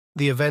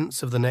The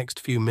events of the next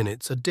few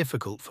minutes are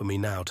difficult for me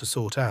now to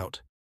sort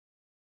out.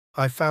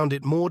 I found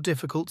it more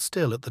difficult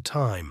still at the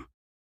time.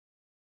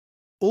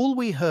 All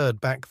we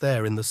heard back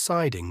there in the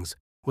sidings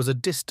was a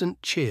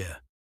distant cheer,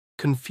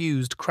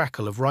 confused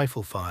crackle of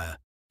rifle fire,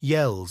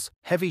 yells,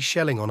 heavy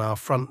shelling on our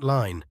front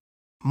line,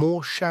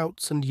 more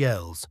shouts and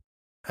yells,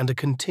 and a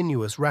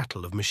continuous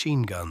rattle of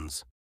machine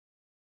guns.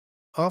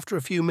 After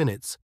a few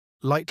minutes,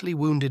 lightly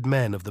wounded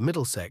men of the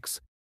Middlesex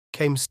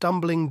came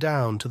stumbling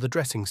down to the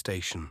dressing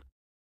station.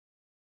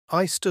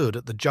 I stood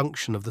at the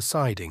junction of the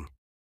siding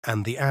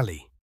and the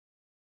alley.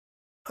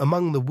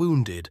 Among the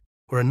wounded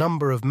were a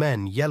number of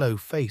men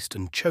yellow-faced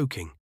and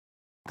choking,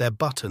 their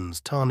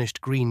buttons tarnished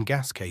green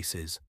gas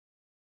cases.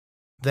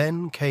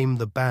 Then came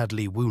the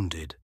badly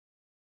wounded.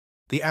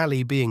 The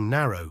alley being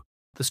narrow,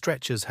 the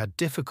stretchers had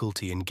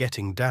difficulty in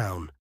getting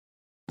down.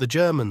 The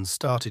Germans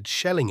started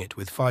shelling it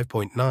with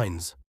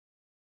 5.9s.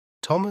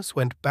 Thomas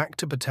went back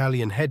to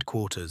battalion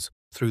headquarters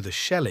through the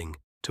shelling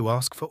to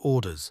ask for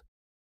orders.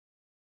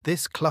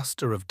 This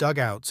cluster of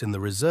dugouts in the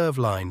reserve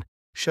line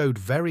showed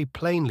very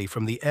plainly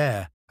from the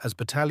air as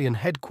battalion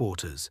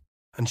headquarters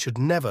and should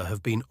never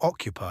have been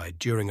occupied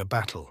during a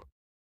battle.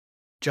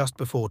 Just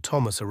before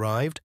Thomas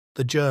arrived,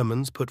 the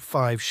Germans put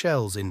 5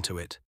 shells into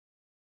it.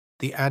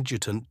 The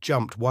adjutant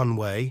jumped one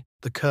way,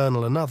 the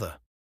colonel another.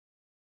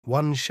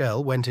 One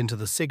shell went into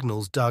the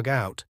signals dug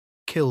out,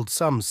 killed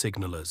some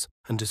signallers,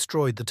 and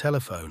destroyed the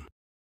telephone.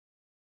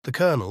 The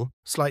colonel,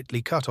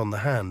 slightly cut on the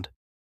hand,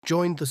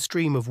 joined the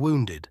stream of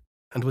wounded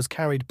and was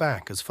carried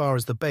back as far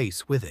as the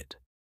base with it.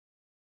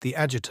 The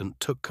adjutant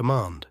took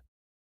command.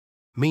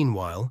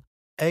 Meanwhile,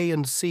 A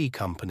and C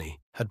Company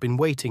had been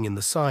waiting in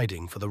the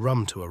siding for the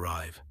rum to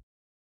arrive.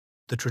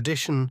 The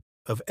tradition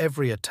of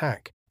every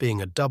attack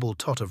being a double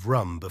tot of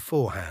rum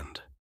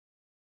beforehand.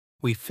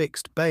 We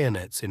fixed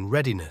bayonets in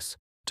readiness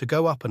to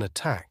go up and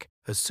attack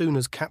as soon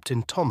as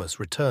Captain Thomas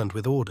returned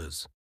with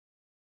orders.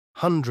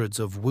 Hundreds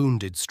of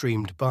wounded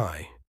streamed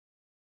by.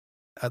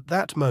 At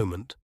that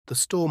moment, the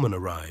storeman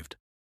arrived,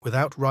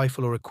 without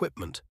rifle or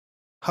equipment,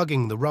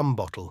 hugging the rum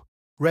bottle,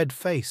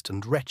 red-faced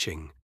and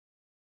retching.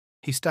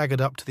 He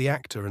staggered up to the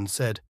actor and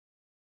said,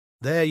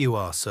 "There you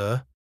are,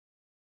 sir,"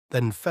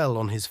 then fell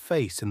on his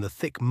face in the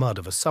thick mud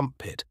of a sump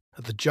pit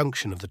at the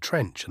junction of the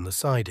trench and the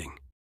siding.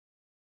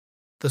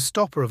 The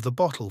stopper of the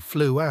bottle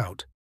flew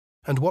out,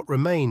 and what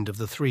remained of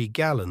the 3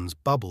 gallons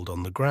bubbled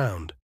on the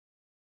ground.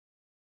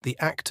 The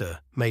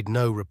actor made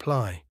no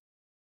reply.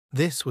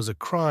 This was a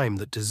crime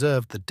that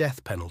deserved the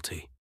death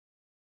penalty.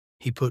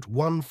 He put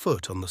one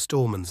foot on the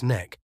storeman's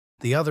neck,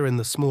 the other in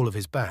the small of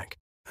his back,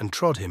 and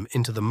trod him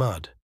into the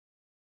mud.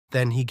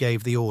 Then he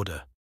gave the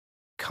order,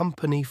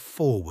 "Company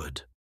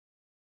forward."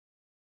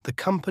 The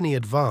company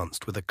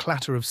advanced with a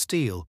clatter of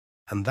steel,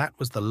 and that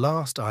was the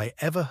last I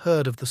ever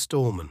heard of the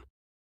storeman.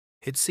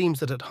 It seems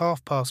that at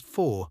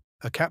 4:30,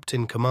 a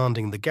captain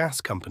commanding the gas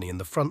company in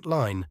the front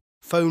line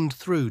phoned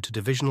through to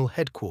divisional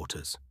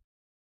headquarters.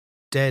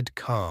 Dead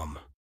calm.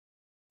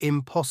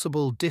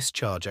 Impossible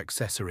discharge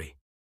accessory.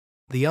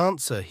 The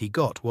answer he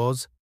got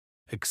was,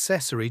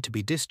 accessory to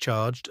be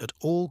discharged at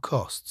all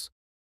costs.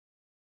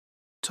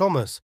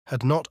 Thomas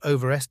had not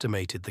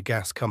overestimated the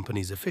gas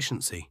company's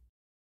efficiency.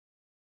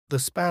 The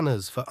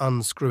spanners for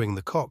unscrewing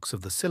the cocks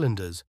of the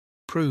cylinders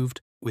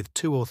proved, with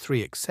 2 or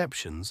 3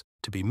 exceptions,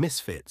 to be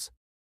misfits.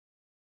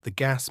 The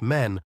gas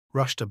men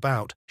rushed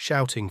about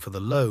shouting for the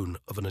loan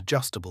of an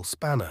adjustable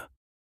spanner.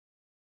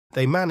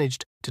 They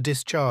managed to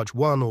discharge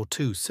 1 or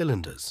 2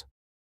 cylinders.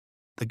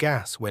 The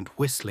gas went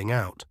whistling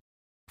out,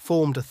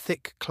 formed a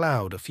thick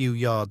cloud a few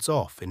yards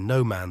off in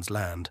no man's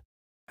land,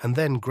 and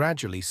then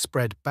gradually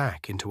spread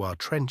back into our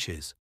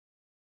trenches.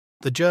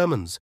 The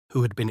Germans,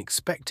 who had been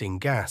expecting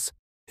gas,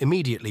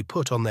 immediately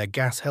put on their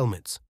gas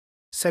helmets,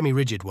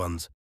 semi-rigid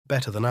ones,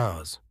 better than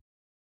ours.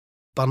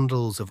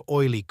 Bundles of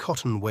oily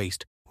cotton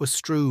waste were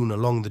strewn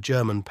along the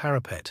German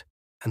parapet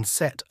and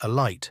set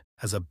alight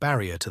as a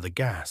barrier to the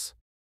gas.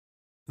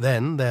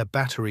 Then their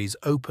batteries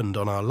opened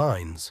on our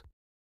lines.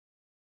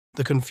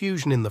 The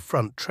confusion in the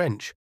front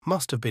trench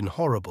must have been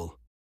horrible.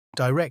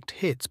 Direct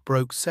hits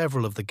broke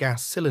several of the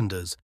gas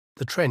cylinders,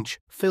 the trench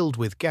filled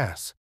with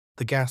gas,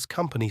 the gas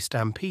company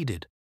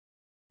stampeded.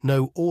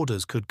 No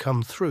orders could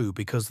come through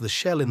because the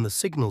shell in the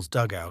signals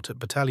dugout at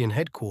battalion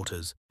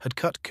headquarters had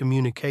cut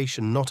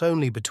communication not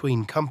only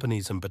between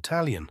companies and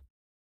battalion,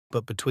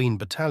 but between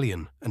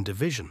battalion and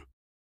division.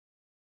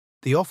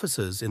 The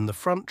officers in the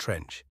front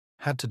trench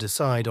had to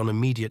decide on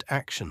immediate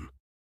action.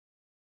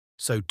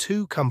 So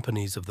 2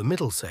 companies of the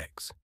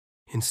Middlesex,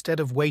 instead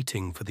of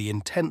waiting for the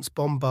intense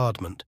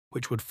bombardment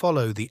which would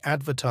follow the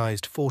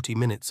advertised 40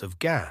 minutes of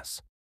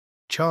gas,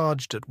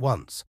 charged at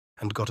once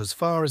and got as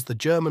far as the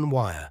German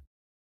wire,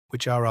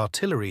 which our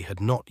artillery had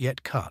not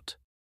yet cut.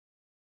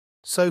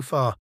 So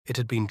far it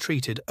had been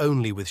treated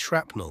only with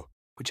shrapnel,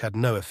 which had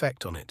no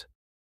effect on it.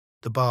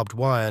 The barbed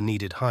wire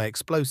needed high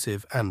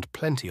explosive and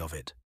plenty of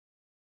it.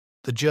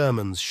 The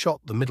Germans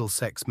shot the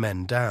Middlesex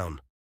men down.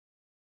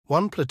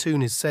 One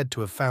platoon is said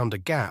to have found a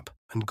gap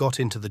and got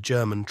into the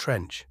German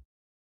trench.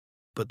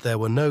 But there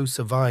were no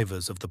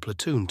survivors of the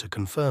platoon to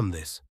confirm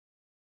this.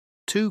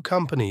 2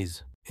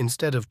 companies,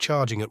 instead of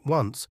charging at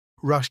once,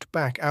 rushed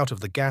back out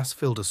of the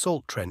gas-filled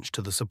assault trench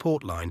to the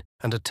support line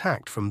and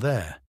attacked from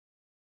there.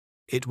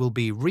 It will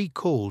be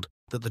recalled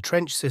that the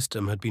trench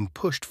system had been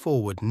pushed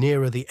forward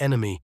nearer the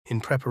enemy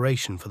in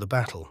preparation for the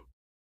battle.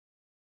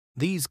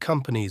 These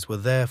companies were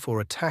therefore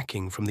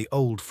attacking from the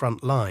old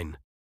front line,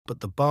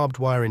 but the barbed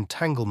wire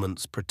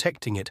entanglements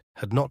protecting it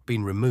had not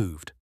been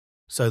removed,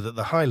 so that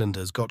the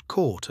Highlanders got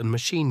caught and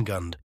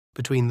machine-gunned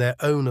between their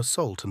own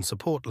assault and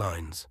support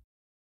lines.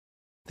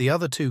 The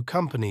other 2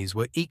 companies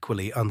were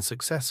equally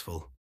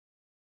unsuccessful.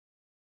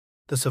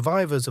 The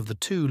survivors of the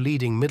 2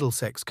 leading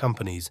Middlesex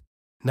companies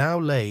now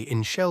lay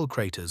in shell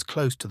craters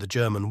close to the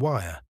German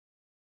wire,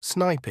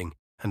 sniping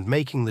and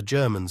making the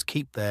Germans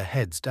keep their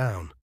heads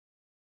down.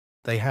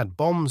 They had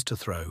bombs to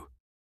throw,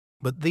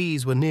 but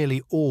these were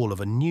nearly all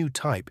of a new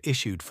type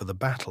issued for the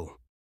battle.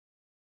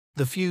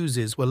 The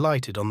fuses were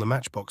lighted on the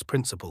matchbox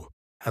principle,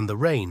 and the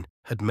rain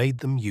had made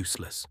them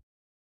useless.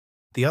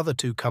 The other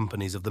 2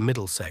 companies of the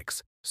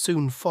Middlesex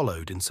soon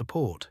followed in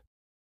support.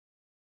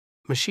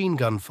 Machine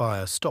gun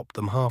fire stopped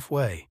them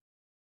halfway.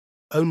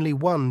 Only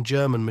 1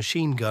 German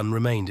machine gun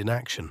remained in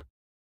action,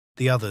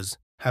 the others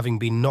having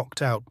been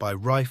knocked out by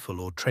rifle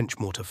or trench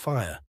mortar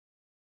fire.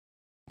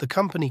 The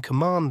company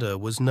commander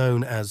was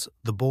known as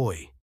the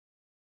Boy.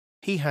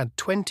 He had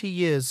 20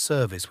 years'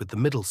 service with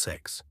the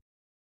Middlesex.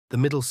 The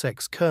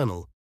Middlesex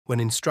colonel, when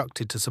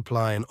instructed to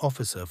supply an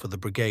officer for the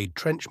Brigade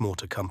Trench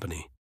Mortar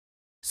Company,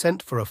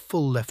 sent for a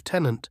full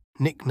lieutenant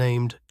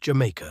nicknamed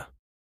Jamaica.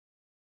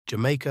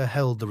 Jamaica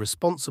held the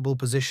responsible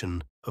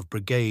position of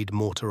Brigade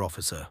Mortar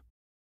Officer.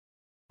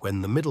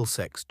 When the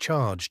Middlesex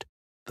charged,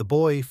 the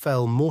Boy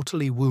fell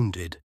mortally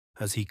wounded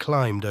as he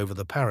climbed over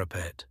the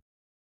parapet.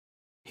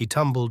 He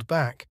tumbled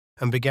back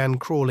and began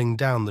crawling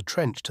down the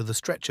trench to the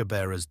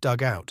stretcher-bearers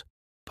dug out,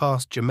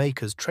 past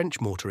Jamaica's trench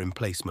mortar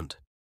emplacement.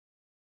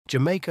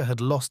 Jamaica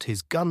had lost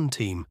his gun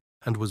team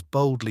and was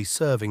boldly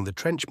serving the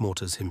trench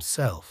mortars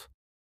himself.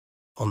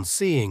 On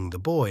seeing the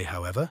Boy,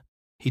 however,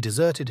 he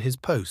deserted his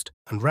post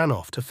and ran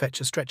off to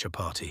fetch a stretcher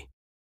party.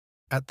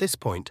 At this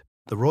point,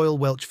 the Royal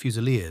Welch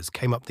Fusiliers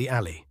came up the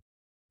alley.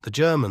 The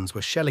Germans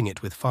were shelling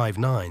it with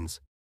 5.9s.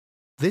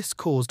 This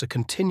caused a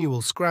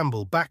continual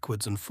scramble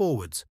backwards and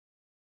forwards,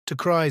 to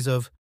cries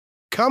of,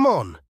 "Come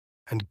on,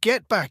 and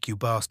get back, you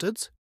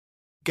bastards!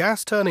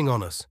 Gas turning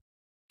on us!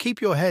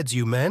 Keep your heads,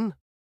 you men!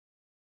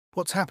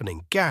 What's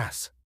happening?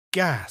 Gas!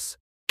 Gas!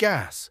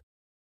 Gas!"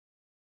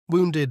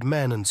 Wounded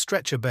men and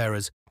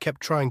stretcher-bearers kept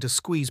trying to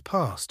squeeze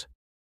past.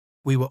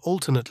 We were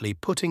alternately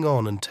putting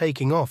on and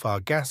taking off our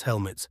gas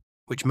helmets,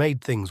 which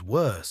made things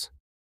worse.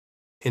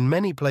 In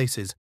many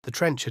places, the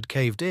trench had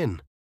caved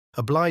in,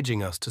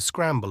 obliging us to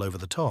scramble over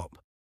the top.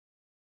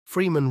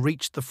 Freeman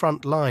reached the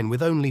front line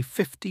with only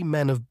 50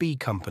 men of B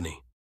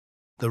Company.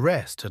 The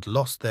rest had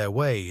lost their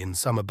way in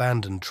some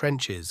abandoned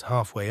trenches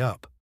halfway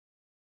up.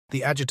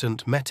 The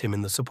adjutant met him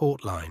in the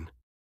support line.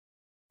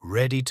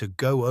 "Ready to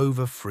go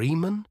over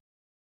Freeman?"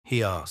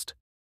 he asked.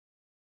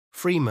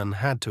 Freeman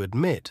had to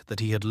admit that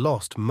he had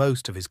lost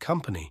most of his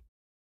company.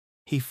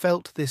 He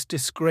felt this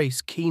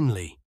disgrace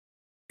keenly.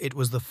 It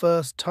was the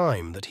first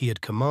time that he had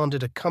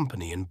commanded a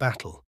company in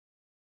battle.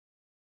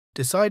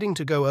 Deciding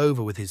to go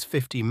over with his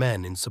 50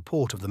 men in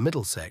support of the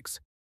Middlesex,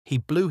 he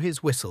blew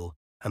his whistle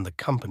and the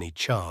company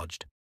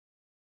charged.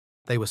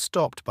 They were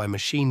stopped by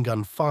machine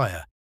gun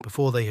fire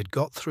before they had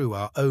got through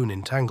our own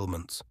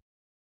entanglements.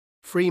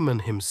 Freeman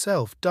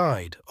himself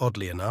died,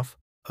 oddly enough,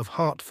 of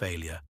heart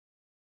failure,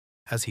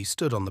 as he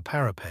stood on the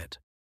parapet.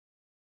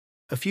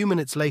 A few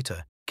minutes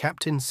later,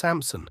 Captain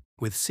Sampson,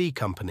 with C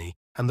Company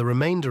and the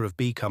remainder of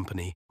B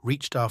Company,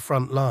 reached our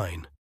front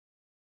line.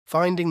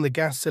 Finding the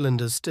gas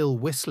cylinders still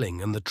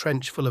whistling and the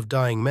trench full of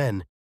dying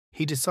men,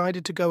 he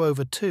decided to go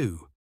over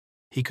too.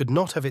 He could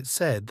not have it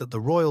said that the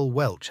Royal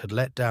Welch had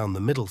let down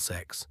the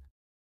Middlesex.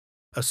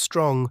 A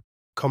strong,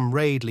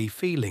 comradely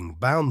feeling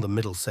bound the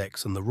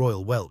Middlesex and the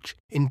Royal Welch,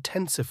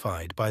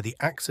 intensified by the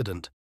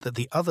accident that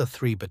the other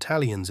 3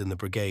 battalions in the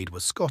brigade were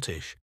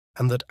Scottish,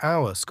 and that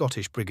our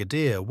Scottish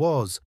brigadier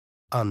was,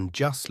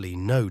 unjustly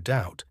no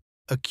doubt,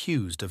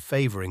 accused of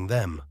favouring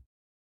them.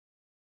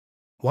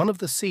 One of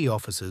the C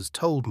officers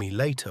told me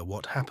later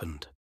what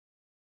happened.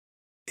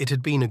 It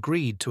had been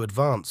agreed to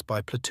advance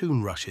by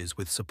platoon rushes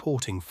with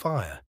supporting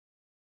fire.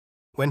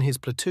 When his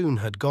platoon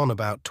had gone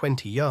about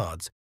 20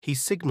 yards, he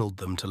signalled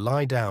them to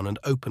lie down and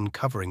open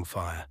covering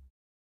fire.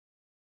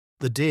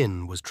 The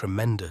din was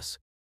tremendous.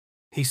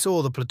 He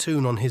saw the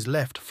platoon on his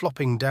left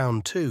flopping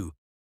down too,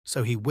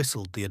 so he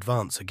whistled the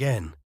advance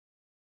again.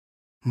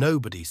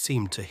 Nobody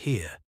seemed to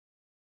hear.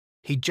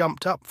 He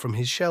jumped up from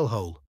his shell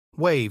hole,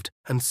 waved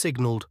and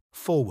signalled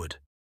forward.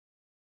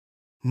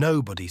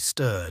 Nobody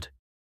stirred.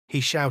 He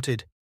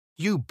shouted,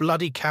 "You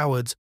bloody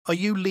cowards, are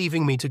you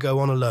leaving me to go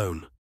on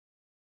alone?"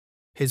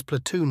 His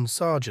platoon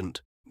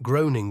sergeant,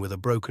 groaning with a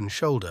broken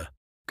shoulder,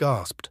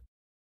 gasped,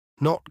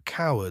 "Not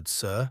cowards,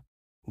 sir.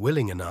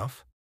 Willing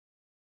enough.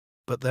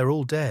 But they're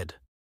all dead."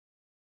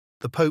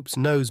 The Pope's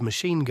nose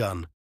machine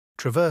gun,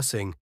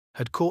 traversing,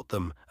 had caught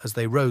them as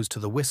they rose to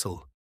the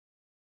whistle.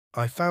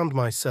 I found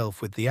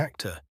myself with the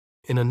actor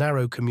in a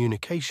narrow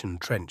communication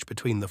trench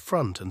between the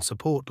front and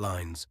support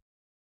lines.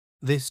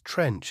 This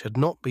trench had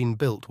not been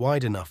built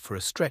wide enough for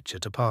a stretcher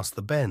to pass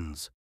the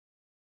bends.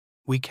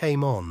 We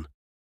came on,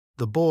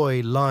 the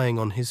boy lying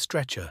on his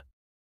stretcher,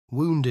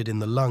 wounded in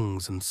the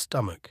lungs and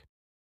stomach.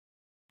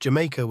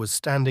 Jamaica was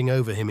standing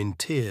over him in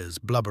tears,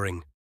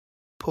 blubbering,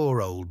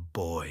 poor old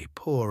boy,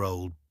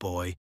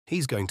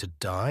 he's going to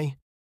die.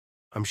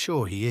 I'm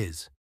sure he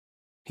is.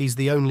 He's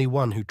the only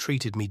one who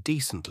treated me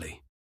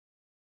decently."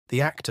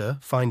 The actor,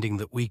 finding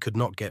that we could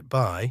not get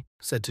by,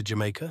 said to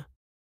Jamaica,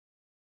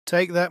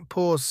 "Take that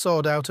poor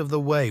sod out of the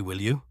way, will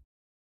you?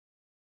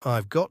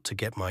 I've got to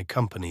get my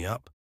company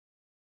up."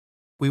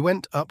 We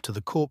went up to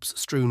the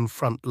corpse-strewn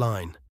front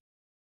line.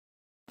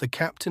 The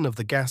captain of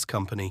the gas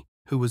company,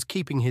 who was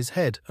keeping his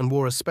head and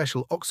wore a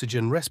special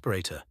oxygen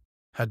respirator,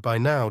 had by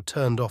now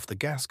turned off the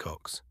gas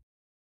cocks.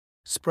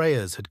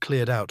 Sprayers had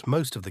cleared out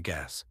most of the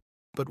gas,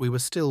 but we were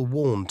still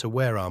warned to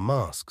wear our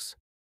masks.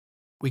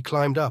 We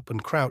climbed up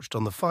and crouched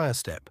on the fire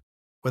step,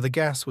 where the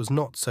gas was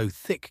not so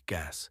thick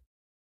gas,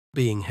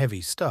 being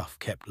heavy stuff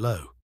kept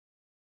low.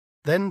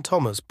 Then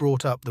Thomas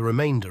brought up the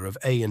remainder of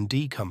A and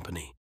D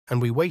Company,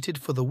 and we waited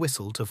for the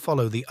whistle to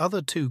follow the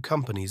other two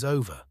companies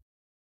over.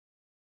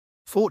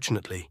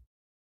 Fortunately,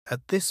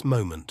 at this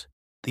moment,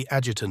 the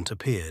adjutant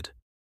appeared.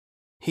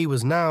 He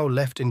was now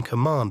left in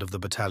command of the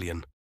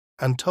battalion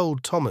and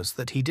told Thomas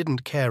that he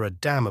didn't care a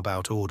damn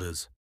about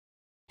orders.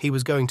 He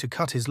was going to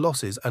cut his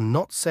losses and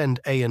not send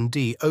A and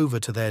D over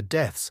to their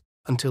deaths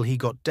until he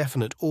got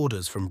definite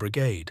orders from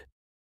brigade.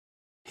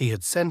 He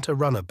had sent a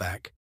runner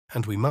back,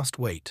 and we must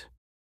wait.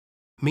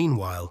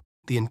 Meanwhile,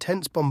 the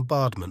intense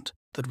bombardment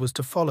that was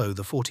to follow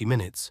the 40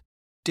 minutes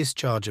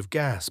discharge of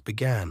gas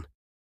began.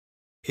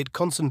 It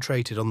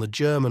concentrated on the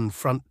German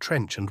front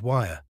trench and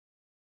wire.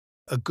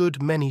 A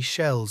good many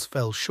shells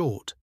fell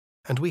short,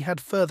 and we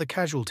had further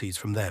casualties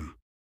from them.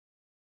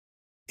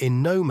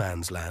 In no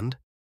man's land,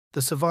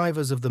 the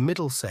survivors of the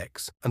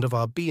Middlesex and of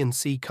our B and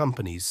C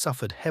companies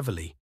suffered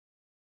heavily.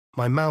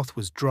 My mouth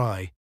was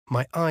dry,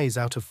 my eyes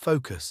out of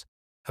focus,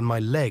 and my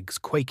legs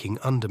quaking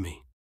under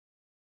me.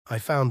 I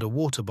found a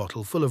water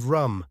bottle full of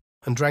rum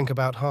and drank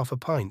about half a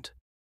pint.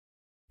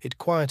 It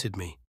quieted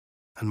me,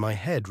 and my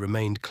head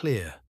remained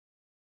clear.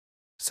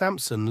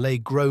 Sampson lay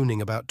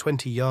groaning about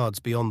 20 yards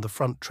beyond the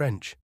front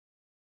trench.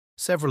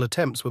 Several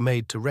attempts were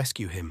made to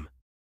rescue him.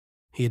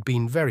 He had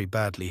been very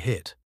badly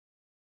hit.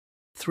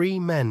 3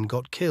 men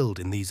got killed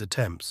in these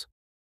attempts,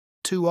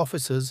 2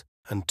 officers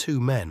and 2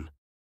 men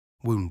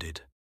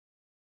wounded.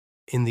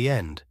 In the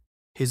end,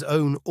 his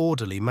own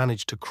orderly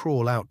managed to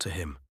crawl out to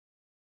him.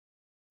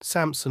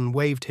 Sampson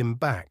waved him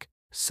back,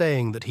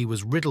 saying that he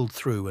was riddled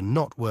through and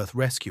not worth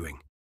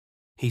rescuing.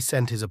 He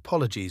sent his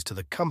apologies to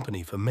the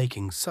company for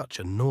making such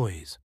a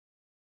noise.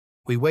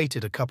 We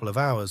waited a couple of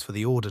hours for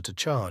the order to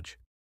charge.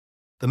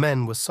 The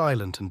men were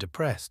silent and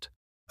depressed.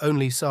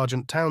 Only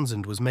Sergeant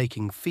Townsend was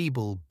making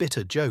feeble,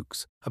 bitter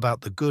jokes about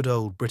the good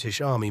old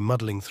British Army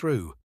muddling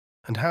through,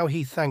 and how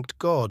he thanked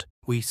God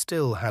we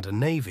still had a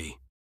navy.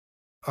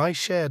 I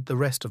shared the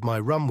rest of my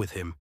rum with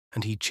him,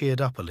 and he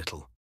cheered up a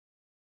little.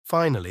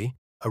 Finally,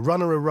 a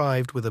runner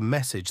arrived with a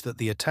message that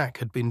the attack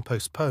had been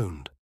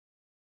postponed.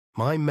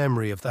 My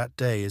memory of that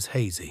day is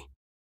hazy.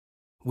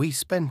 We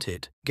spent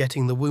it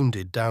getting the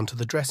wounded down to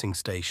the dressing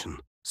station,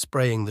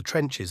 spraying the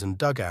trenches and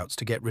dugouts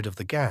to get rid of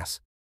the gas,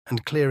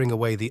 and clearing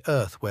away the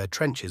earth where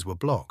trenches were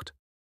blocked.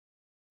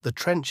 The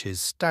trenches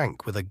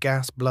stank with a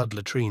gas blood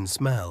latrine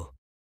smell.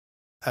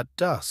 At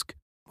dusk,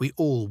 we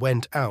all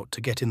went out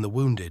to get in the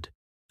wounded,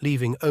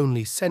 leaving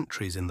only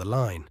sentries in the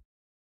line.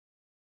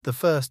 The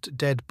first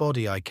dead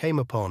body I came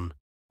upon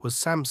was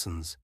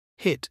Sampson's,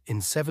 hit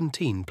in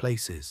 17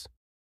 places.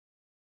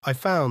 I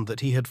found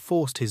that he had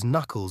forced his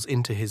knuckles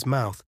into his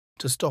mouth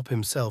to stop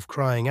himself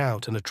crying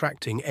out and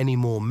attracting any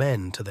more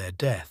men to their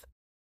death.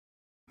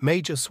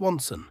 Major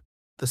Swanson,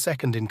 the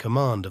second in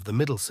command of the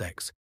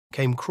Middlesex,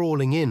 came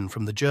crawling in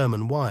from the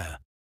German wire.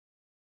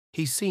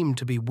 He seemed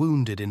to be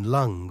wounded in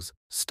lungs,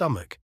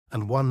 stomach,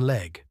 and one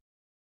leg.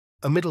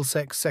 A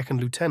Middlesex second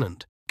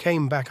lieutenant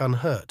came back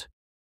unhurt.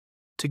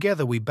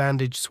 Together we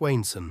bandaged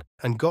Swainson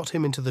and got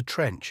him into the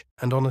trench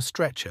and on a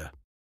stretcher.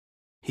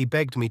 He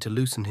begged me to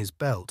loosen his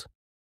belt.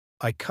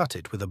 I cut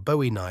it with a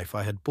Bowie knife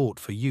I had bought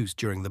for use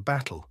during the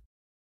battle.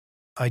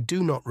 I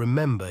do not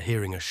remember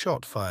hearing a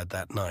shot fired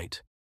that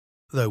night,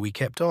 though we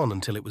kept on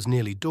until it was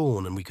nearly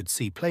dawn and we could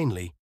see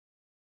plainly.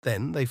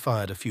 Then they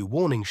fired a few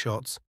warning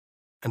shots,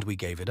 and we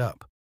gave it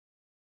up.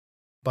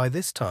 By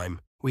this time,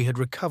 we had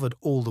recovered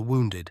all the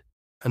wounded,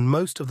 and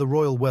most of the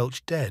Royal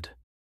Welch dead.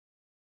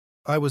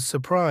 I was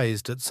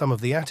surprised at some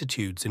of the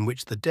attitudes in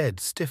which the dead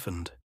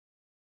stiffened.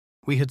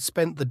 We had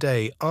spent the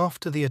day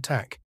after the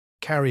attack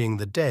carrying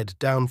the dead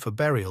down for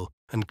burial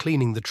and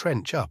cleaning the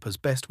trench up as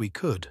best we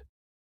could.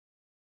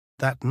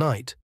 That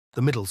night,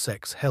 the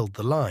Middlesex held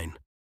the line,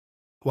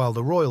 while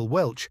the Royal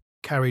Welch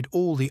carried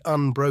all the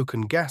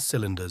unbroken gas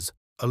cylinders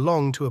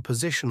along to a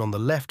position on the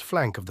left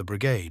flank of the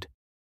brigade,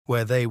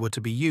 where they were to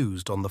be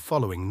used on the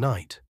following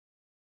night.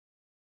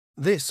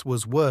 This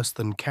was worse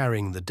than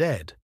carrying the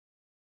dead.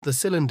 The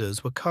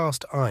cylinders were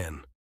cast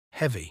iron,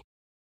 heavy.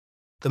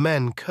 The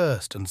men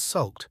cursed and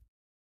sulked.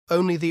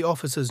 Only the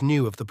officers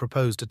knew of the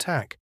proposed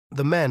attack.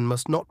 The men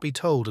must not be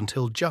told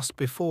until just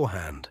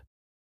beforehand.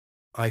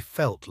 I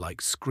felt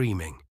like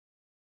screaming.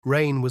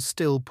 Rain was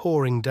still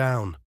pouring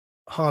down,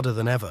 harder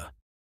than ever.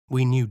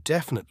 We knew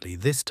definitely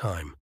this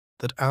time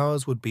that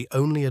ours would be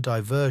only a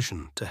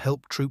diversion to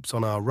help troops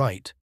on our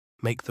right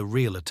make the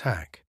real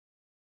attack.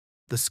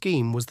 The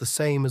scheme was the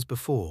same as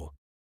before.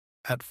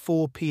 At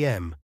 4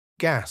 p.m.,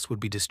 gas would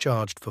be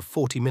discharged for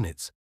 40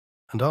 minutes,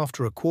 and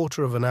after a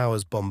quarter of an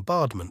hour's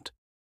bombardment,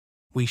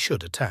 we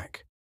should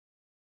attack.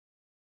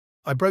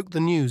 I broke the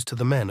news to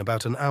the men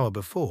about an hour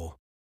before.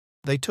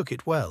 They took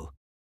it well.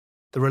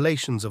 The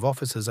relations of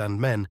officers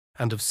and men,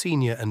 and of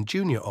senior and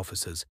junior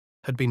officers,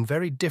 had been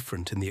very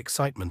different in the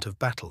excitement of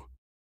battle.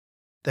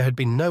 There had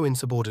been no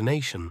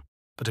insubordination,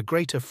 but a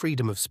greater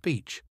freedom of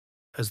speech,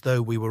 as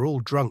though we were all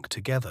drunk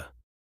together.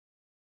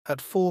 At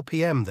 4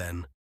 p.m.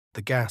 then,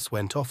 the gas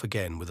went off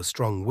again with a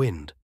strong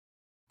wind.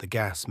 The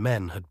gas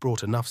men had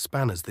brought enough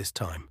spanners this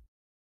time.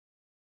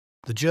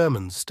 The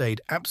Germans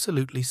stayed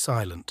absolutely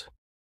silent.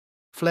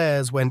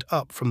 Flares went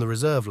up from the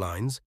reserve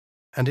lines,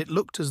 and it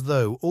looked as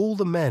though all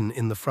the men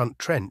in the front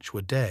trench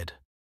were dead.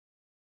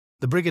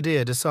 The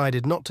brigadier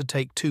decided not to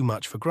take too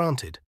much for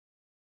granted.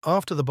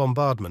 After the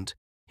bombardment,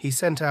 he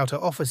sent out an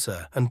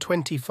officer and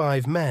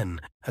 25 men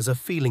as a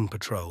feeling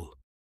patrol.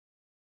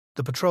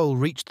 The patrol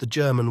reached the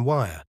German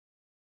wire.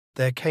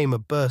 There came a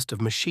burst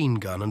of machine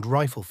gun and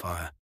rifle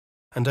fire,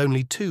 and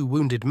only 2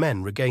 wounded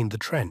men regained the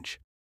trench.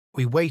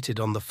 We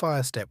waited on the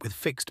fire step with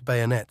fixed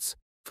bayonets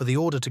for the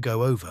order to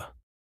go over.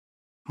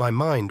 My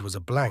mind was a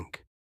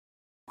blank.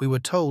 We were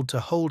told to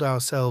hold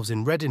ourselves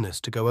in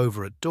readiness to go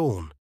over at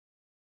dawn.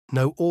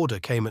 No order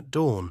came at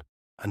dawn,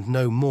 and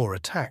no more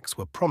attacks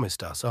were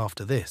promised us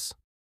after this.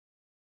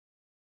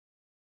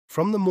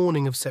 From the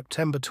morning of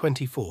September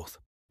 24th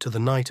to the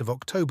night of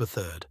October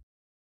 3rd,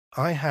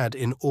 I had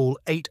in all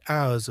 8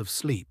 hours of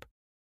sleep.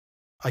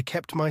 I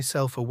kept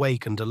myself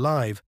awake and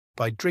alive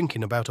by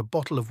drinking about a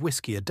bottle of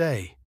whiskey a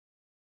day.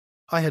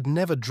 I had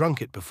never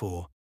drunk it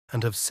before,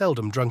 and have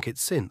seldom drunk it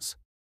since.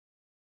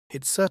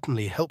 It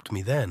certainly helped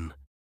me then.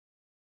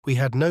 We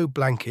had no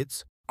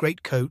blankets,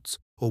 greatcoats,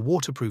 or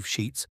waterproof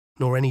sheets,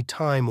 nor any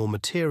time or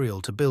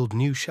material to build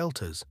new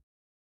shelters.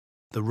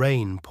 The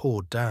rain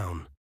poured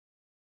down.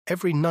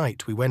 Every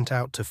night we went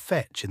out to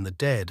fetch in the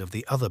dead of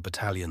the other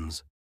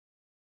battalions.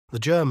 The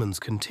Germans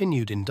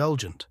continued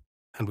indulgent,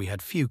 and we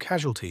had few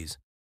casualties.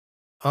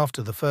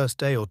 After the first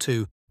day or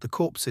two, the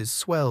corpses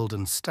swelled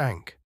and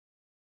stank.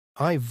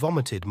 I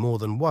vomited more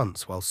than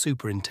once while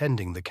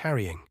superintending the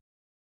carrying.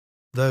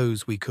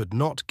 Those we could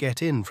not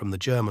get in from the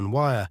German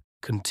wire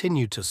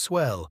continued to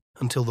swell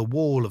until the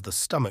wall of the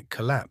stomach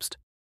collapsed,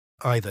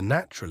 either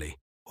naturally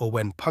or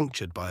when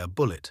punctured by a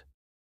bullet.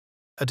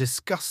 A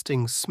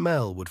disgusting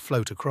smell would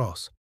float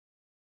across.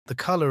 The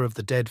colour of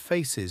the dead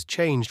faces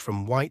changed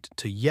from white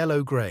to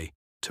yellow-grey,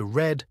 to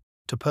red,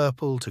 to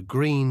purple, to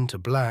green, to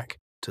black,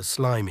 to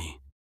slimy.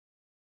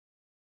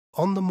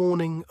 On the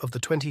morning of the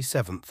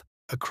 27th,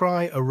 a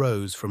cry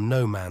arose from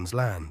no man's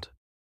land.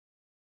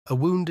 A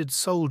wounded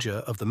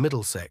soldier of the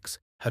Middlesex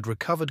had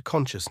recovered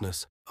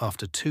consciousness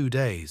after 2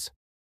 days.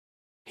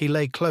 He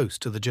lay close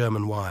to the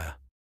German wire.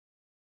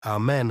 Our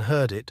men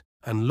heard it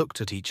and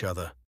looked at each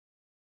other.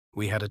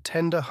 We had a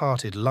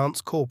tender-hearted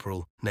lance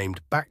corporal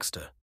named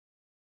Baxter.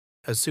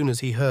 As soon as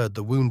he heard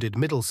the wounded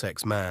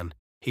Middlesex man,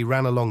 he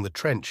ran along the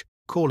trench,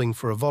 calling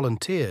for a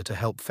volunteer to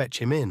help fetch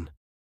him in.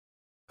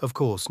 Of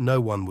course,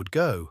 no one would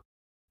go.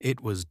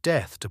 It was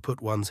death to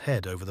put one's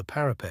head over the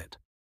parapet.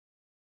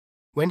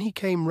 When he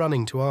came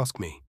running to ask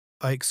me,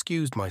 I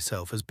excused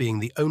myself as being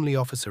the only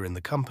officer in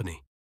the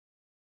company.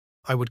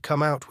 I would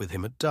come out with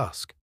him at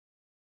dusk.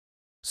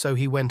 So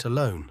he went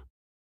alone.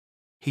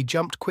 He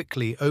jumped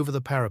quickly over the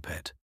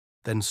parapet,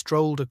 then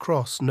strolled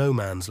across no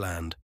man's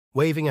land,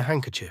 waving a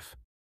handkerchief.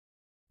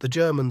 The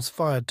Germans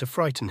fired to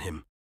frighten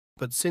him,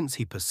 but since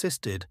he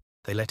persisted,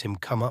 they let him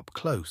come up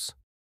close.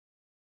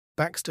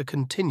 Baxter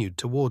continued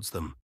towards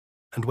them,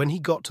 and when he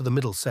got to the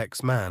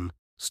Middlesex man,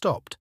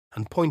 stopped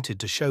and pointed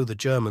to show the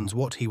Germans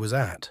what he was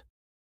at.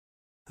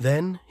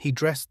 Then he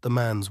dressed the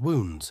man's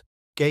wounds,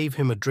 gave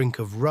him a drink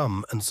of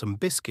rum and some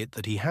biscuit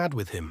that he had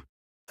with him,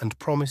 and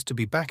promised to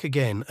be back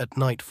again at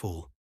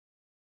nightfall.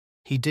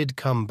 He did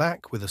come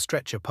back with a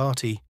stretcher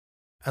party,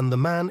 and the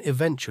man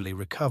eventually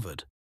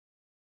recovered.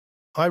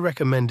 I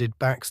recommended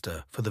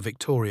Baxter for the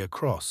Victoria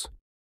Cross,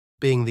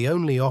 being the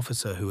only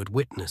officer who had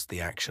witnessed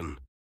the action,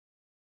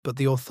 but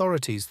the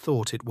authorities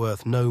thought it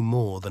worth no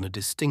more than a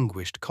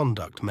Distinguished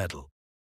Conduct Medal.